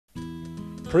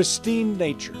Pristine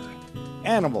nature,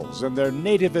 animals in their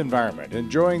native environment,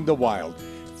 enjoying the wild,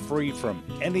 free from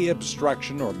any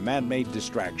obstruction or man-made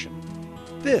distraction.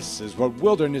 This is what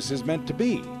wilderness is meant to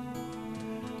be.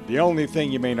 The only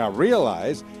thing you may not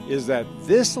realize is that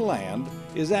this land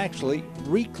is actually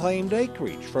reclaimed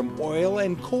acreage from oil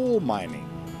and coal mining.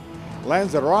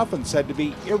 Lands that are often said to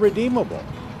be irredeemable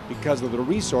because of the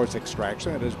resource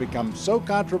extraction that has become so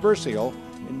controversial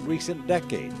in recent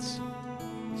decades.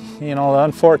 You know,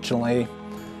 unfortunately,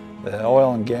 the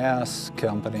oil and gas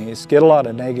companies get a lot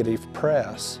of negative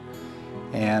press,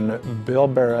 and Bill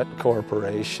Barrett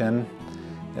Corporation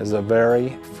is a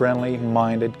very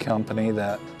friendly-minded company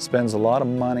that spends a lot of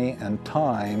money and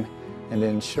time in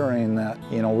ensuring that,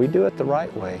 you know, we do it the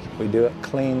right way. We do it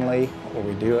cleanly, or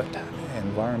we do it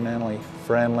environmentally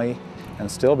friendly, and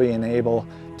still being able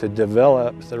to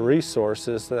develop the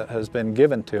resources that has been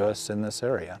given to us in this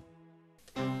area.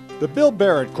 The Bill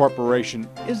Barrett Corporation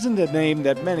isn't a name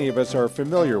that many of us are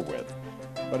familiar with,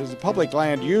 but as public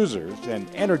land users and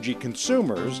energy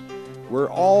consumers, we're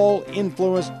all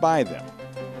influenced by them.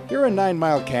 Here in 9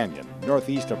 Mile Canyon,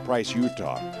 northeast of Price,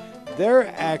 Utah, their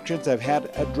actions have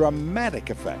had a dramatic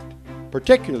effect,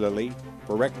 particularly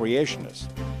for recreationists.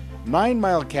 9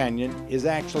 Mile Canyon is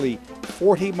actually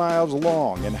 40 miles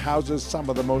long and houses some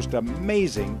of the most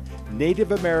amazing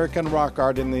Native American rock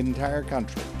art in the entire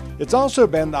country. It's also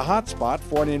been the hotspot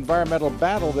for an environmental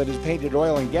battle that has painted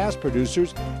oil and gas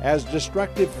producers as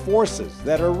destructive forces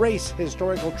that erase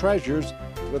historical treasures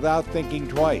without thinking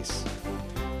twice.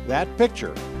 That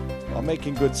picture, while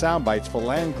making good sound bites for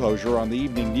land closure on the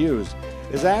evening news,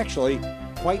 is actually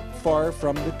quite far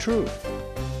from the truth.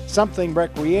 Something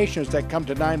recreationists that come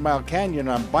to 9 Mile Canyon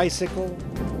on bicycle,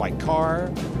 by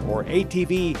car, or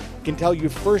ATV can tell you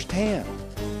firsthand.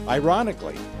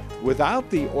 Ironically, without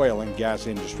the oil and gas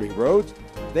industry roads,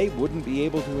 they wouldn't be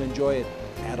able to enjoy it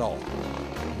at all.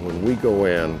 When we go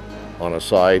in on a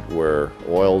site where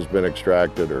oil's been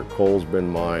extracted or coal's been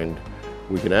mined,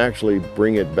 we can actually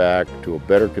bring it back to a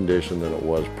better condition than it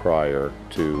was prior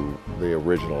to the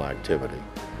original activity.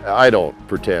 I don't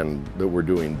pretend that we're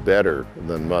doing better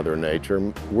than Mother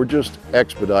Nature. We're just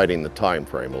expediting the time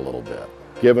frame a little bit.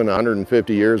 Given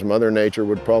 150 years, Mother Nature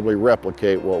would probably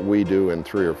replicate what we do in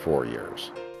 3 or 4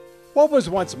 years. What was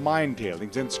once mine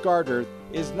tailings and scarred earth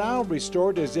is now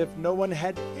restored as if no one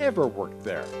had ever worked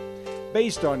there.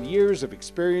 Based on years of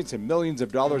experience and millions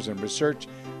of dollars in research,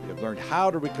 they've learned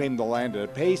how to reclaim the land at a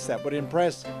pace that would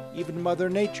impress even Mother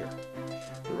Nature.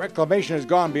 The reclamation has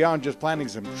gone beyond just planting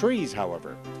some trees,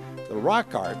 however. The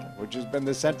rock art, which has been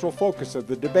the central focus of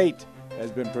the debate,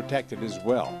 has been protected as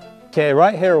well. Okay,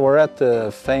 right here we're at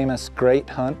the famous Great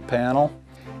Hunt panel,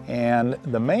 and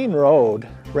the main road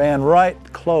ran right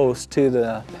close to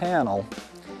the panel,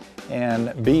 and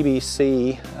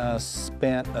BBC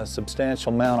spent a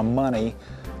substantial amount of money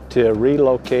to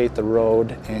relocate the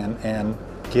road and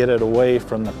get it away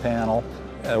from the panel.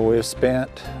 We've spent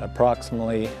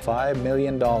approximately $5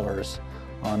 million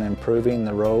on improving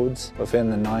the roads within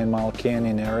the 9 Mile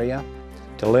Canyon area.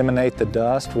 To eliminate the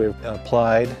dust, we've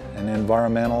applied an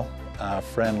environmental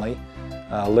friendly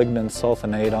lignin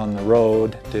sulfonate on the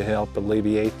road to help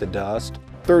alleviate the dust.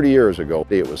 30 years ago,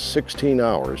 it was 16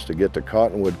 hours to get to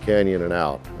Cottonwood Canyon and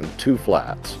out in 2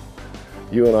 flats.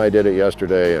 You and I did it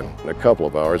yesterday in a couple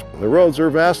of hours. The roads are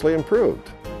vastly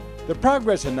improved. The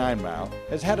progress in 9 Mile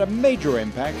has had a major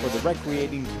impact for the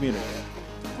recreating community.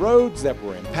 Roads that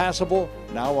were impassable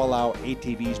now allow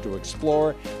ATVs to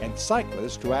explore and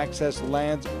cyclists to access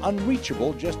lands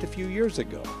unreachable just a few years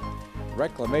ago.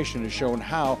 Reclamation has shown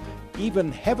how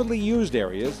even heavily used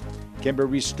areas can be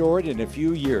restored in a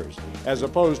few years, as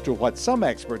opposed to what some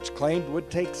experts claimed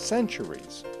would take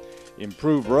centuries.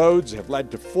 Improved roads have led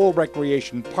to full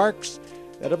recreation parks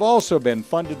that have also been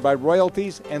funded by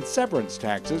royalties and severance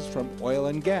taxes from oil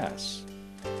and gas.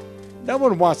 No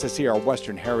one wants to see our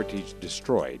Western heritage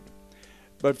destroyed,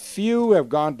 but few have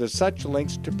gone to such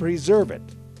lengths to preserve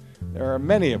it. There are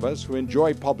many of us who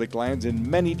enjoy public lands in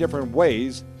many different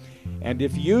ways, and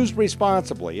if used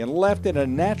responsibly and left in a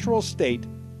natural state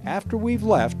after we've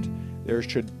left, there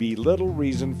should be little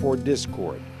reason for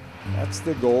discord. That's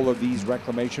the goal of these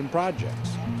reclamation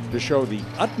projects, to show the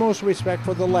utmost respect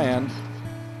for the land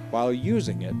while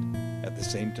using it at the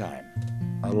same time.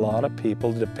 A lot of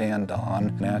people depend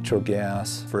on natural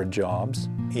gas for jobs.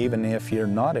 Even if you're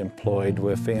not employed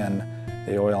within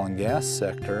the oil and gas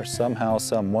sector, somehow,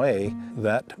 some way,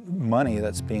 that money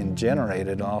that's being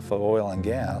generated off of oil and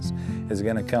gas is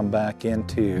going to come back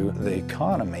into the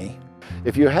economy.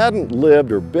 If you hadn't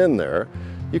lived or been there,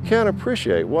 you can't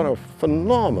appreciate what a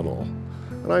phenomenal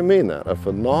And I mean that, a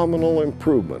phenomenal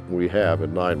improvement we have at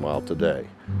 9 Mile today.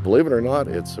 Believe it or not,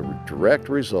 it's a direct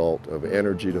result of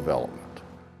energy development.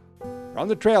 From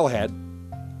the trailhead,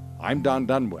 I'm Don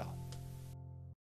Dunwell.